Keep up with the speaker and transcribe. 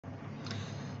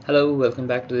Hello welcome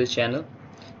back to this channel.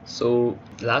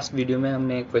 Last video में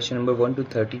हमने question number 1 to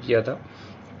 30 किया था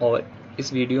और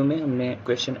इस वीडियो में हमने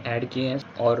क्वेश्चन ऐड किए हैं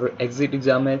और एग्जिट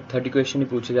एग्जाम में 30 क्वेश्चन ही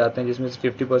पूछे जाते हैं जिसमें से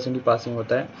 50% ही पासिंग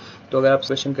होता है। तो अगर आप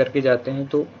क्वेश्चन करके जाते हैं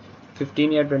तो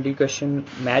 15 या 20 क्वेश्चन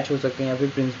मैच हो सकते हैं या फिर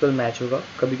प्रिंसिपल मैच होगा।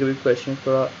 कभी कभी क्वेश्चन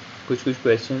कुछ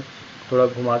क्वेश्चन थोड़ा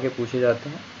घुमा के पूछे जाते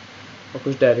हैं और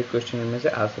कुछ डायरेक्ट क्वेश्चन इनमें से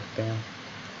आ सकते हैं।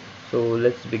 So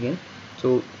let's begin.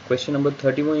 So question number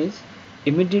 31 is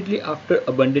immediately after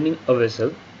abandoning a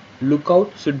vessel,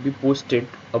 lookout should be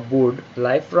posted aboard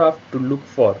life raft to look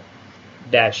for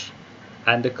dash,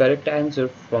 and the correct answer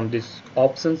from these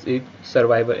options is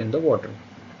survivor in the water.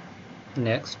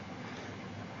 Next,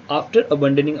 after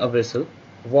abandoning a vessel,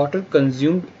 water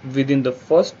consumed within the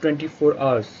first 24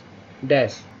 hours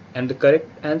dash, and the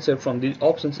correct answer from these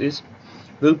options is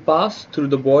will pass through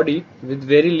the body with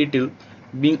very little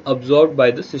being absorbed by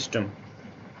the system.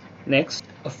 Next,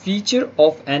 a feature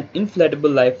of an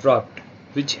inflatable life raft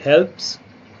which helps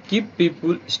keep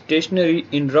people stationary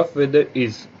in rough weather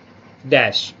is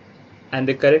dash,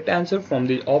 and the correct answer from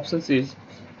the options is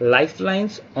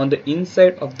lifelines on the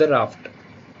inside of the raft.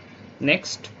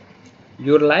 Next,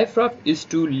 your life raft is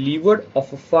to leeward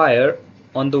of a fire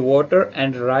on the water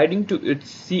and riding to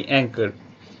its sea anchor.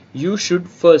 You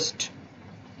should first.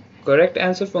 Correct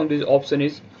answer from this option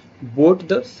is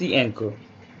board the sea anchor.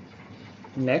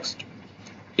 Next,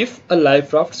 if a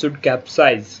life raft should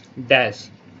capsize dash,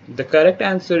 the correct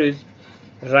answer is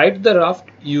right the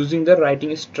raft using the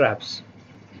righting straps.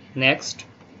 Next,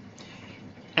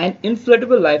 an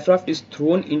inflatable life raft is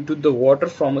thrown into the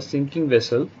water from a sinking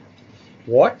vessel.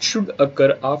 What should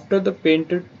occur after the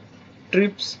painter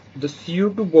trips the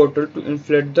CO2 bottle to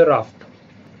inflate the raft?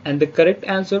 And the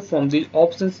correct answer from these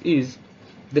options is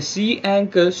the sea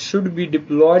anchor should be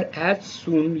deployed as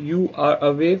soon you are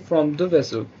away from the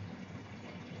vessel.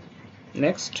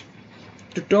 Next,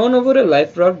 to turn over a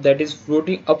life raft that is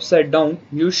floating upside down,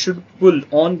 you should pull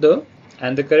on the,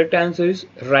 and the correct answer is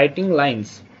righting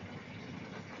lines.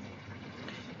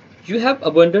 You have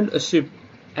abandoned a ship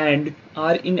and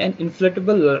are in an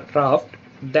inflatable raft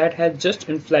that has just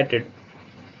inflated.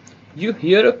 You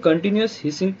hear a continuous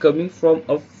hissing coming from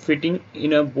a fitting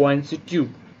in a buoyancy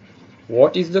tube.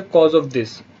 What is the cause of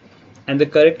this? And the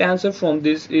correct answer from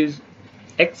this is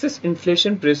excess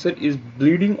inflation pressure is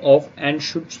bleeding off and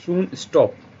should soon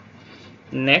stop.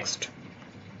 Next,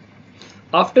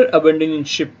 after abandoning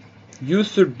ship, you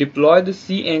should deploy the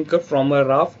sea anchor from a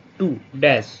raft to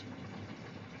dash.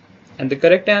 And the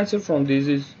correct answer from this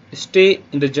is stay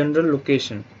in the general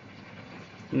location.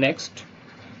 Next,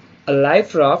 a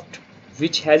life raft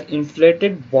which has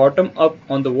inflated bottom up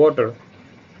on the water.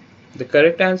 The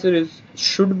correct answer is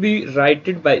should be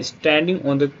righted by standing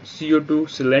on the CO2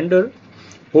 cylinder,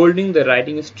 holding the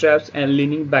righting straps and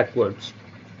leaning backwards.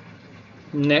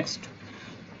 Next,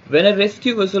 when a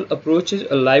rescue vessel approaches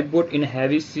a lifeboat in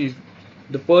heavy seas,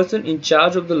 the person in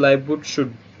charge of the lifeboat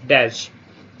should dash.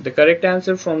 The correct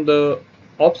answer from the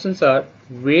options are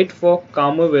wait for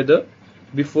calmer weather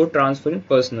before transferring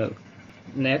personnel.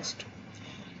 Next,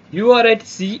 you are at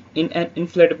sea in an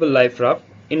inflatable life raft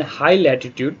in high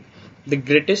latitude. The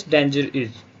greatest danger is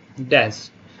dash,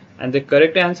 and the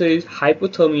correct answer is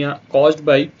hypothermia caused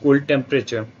by cold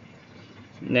temperature.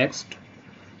 Next,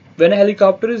 when a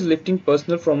helicopter is lifting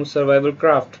personnel from a survival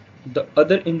craft, the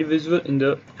other individual in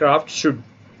the craft should.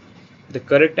 The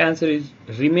correct answer is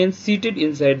remain seated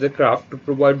inside the craft to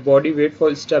provide body weight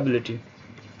for stability.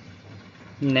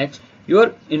 Next, you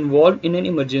are involved in an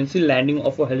emergency landing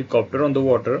of a helicopter on the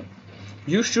water.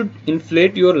 You should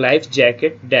inflate your life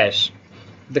jacket dash.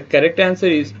 The correct answer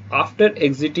is after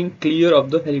exiting clear of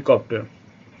the helicopter.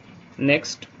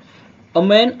 Next, a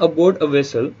man aboard a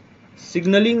vessel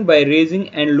signaling by raising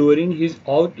and lowering his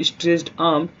outstretched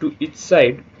arm to each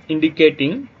side,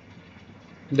 indicating.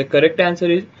 The correct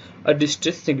answer is a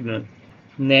distress signal.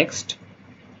 Next,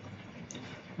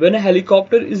 when a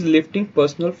helicopter is lifting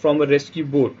personnel from a rescue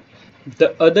boat,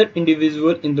 the other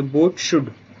individual in the boat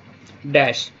should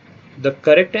dash. The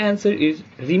correct answer is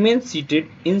remain seated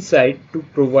inside to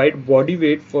provide body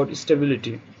weight for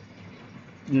stability.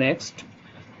 Next,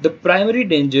 the primary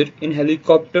danger in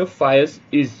helicopter fires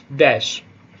is dash.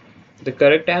 The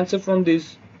correct answer from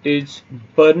this is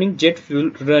burning jet fuel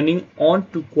running on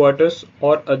to quarters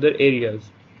or other areas.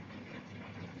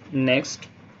 Next,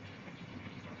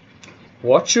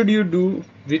 what should you do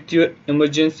with your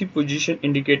emergency position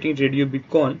indicating radio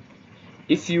beacon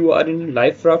if you are in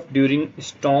life raft during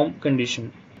storm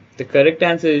condition? The correct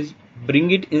answer is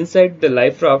bring it inside the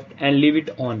life raft and leave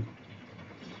it on.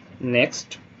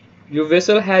 Next, your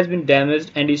vessel has been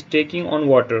damaged and is taking on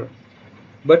water.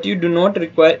 but you do not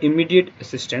require immediate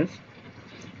assistance.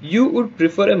 You would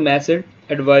prefer a message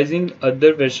advising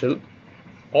other vessel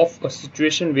of a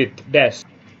situation with dash,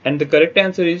 and the correct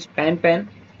answer is pan pan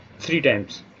 3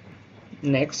 times.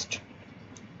 Next,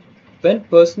 when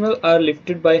personnel are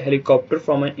lifted by helicopter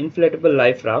from an inflatable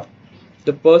life raft,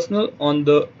 the personnel on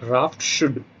the raft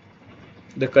should.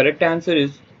 The correct answer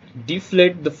is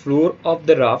deflate the floor of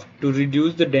the raft to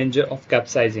reduce the danger of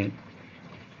capsizing.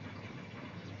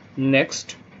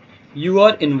 Next, you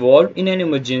are involved in an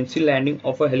emergency landing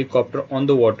of a helicopter on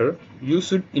the water. You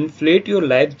should inflate your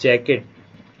life jacket,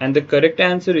 and the correct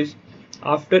answer is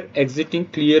after exiting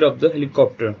clear of the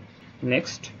helicopter.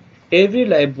 Next, every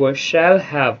lifebuoy shall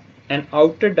have an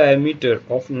outer diameter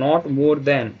of not more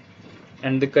than,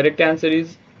 and the correct answer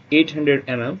is 800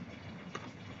 mm.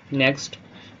 Next,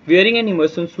 wearing an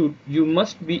immersion suit, you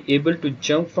must be able to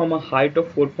jump from a height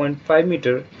of 4.5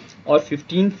 meter or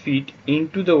 15 feet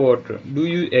into the water. Do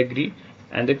you agree?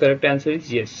 And the correct answer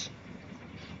is yes.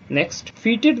 Next,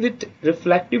 fitted with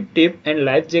reflective tape and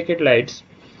life jacket lights,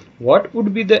 what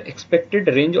would be the expected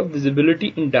range of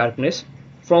visibility in darkness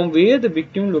from where the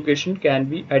victim location can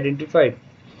be identified?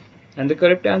 And the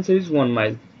correct answer is 1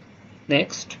 mile.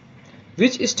 Next,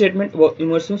 which statement about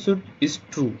immersion suit is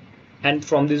true? And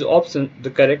from this option, the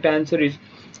correct answer is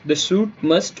the suit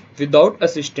must, without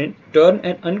assistance, turn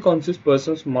an unconscious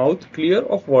person's mouth clear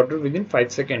of water within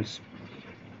 5 seconds.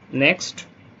 Next,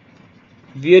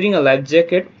 wearing a life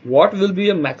jacket, what will be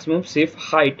a maximum safe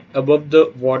height above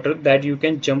the water that you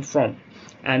can jump from?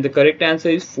 And the correct answer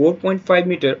is 4.5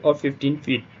 meter or 15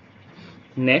 feet.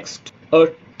 Next, a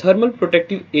thermal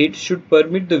protective aid should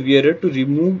permit the wearer to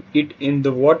remove it in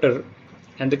the water,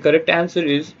 and the correct answer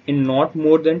is in not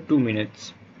more than 2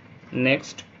 minutes.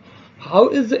 Next, how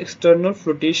is the external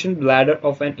flotation bladder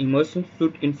of an immersion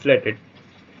suit inflated?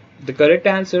 The correct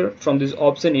answer from this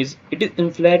option is it is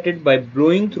inflated by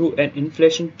blowing through an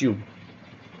inflation tube.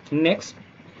 Next,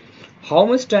 how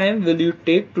much time will you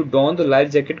take to don the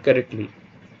life jacket correctly?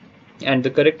 And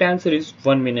the correct answer is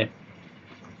 1 minute.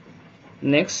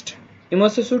 Next,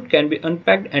 immersion suit can be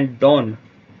unpacked and donned,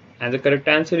 and the correct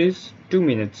answer is 2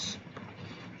 minutes.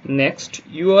 Next,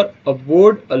 you are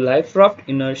aboard a life raft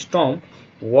in a storm.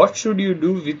 What should you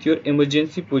do with your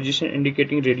emergency position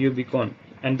indicating radio beacon?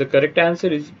 And the correct answer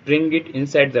is bring it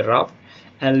inside the raft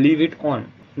and leave it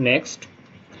on. Next,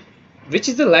 which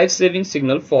is the life-saving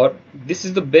signal for this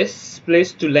is the best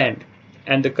place to land?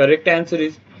 And the correct answer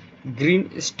is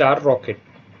green star rocket.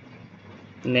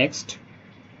 Next,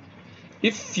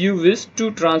 if you wish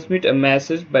to transmit a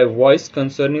message by voice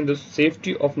concerning the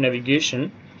safety of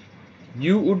navigation,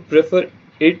 you would prefer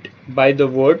it by the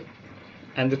word,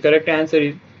 and the correct answer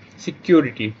is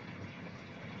security.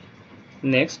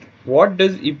 Next, what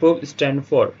does EPIRB stand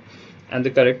for? And the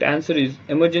correct answer is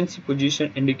emergency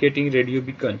position indicating radio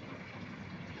beacon.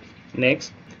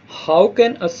 Next, how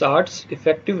can a SART's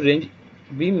effective range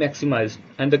be maximized?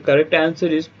 And the correct answer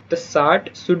is the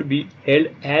SART should be held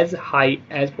as high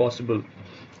as possible.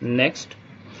 Next,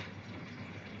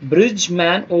 bridge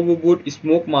man overboard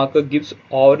smoke marker gives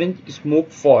orange smoke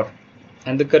for,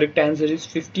 and the correct answer is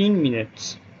 15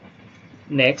 minutes.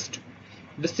 Next,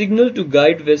 the signal to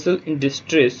guide vessel in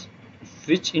distress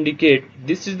which indicate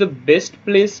this is the best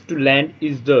place to land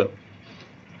is the,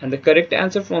 and the correct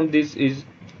answer from this is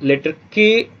letter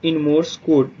K in Morse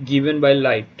code given by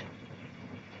light.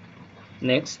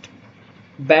 Next,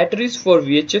 batteries for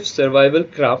VHF survival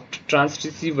craft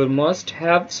transceiver must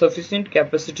have sufficient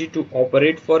capacity to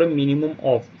operate for a minimum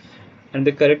of, and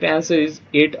the correct answer is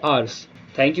 8 hours.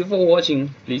 Thank you for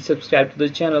watching. Please subscribe to the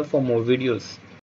channel for more videos.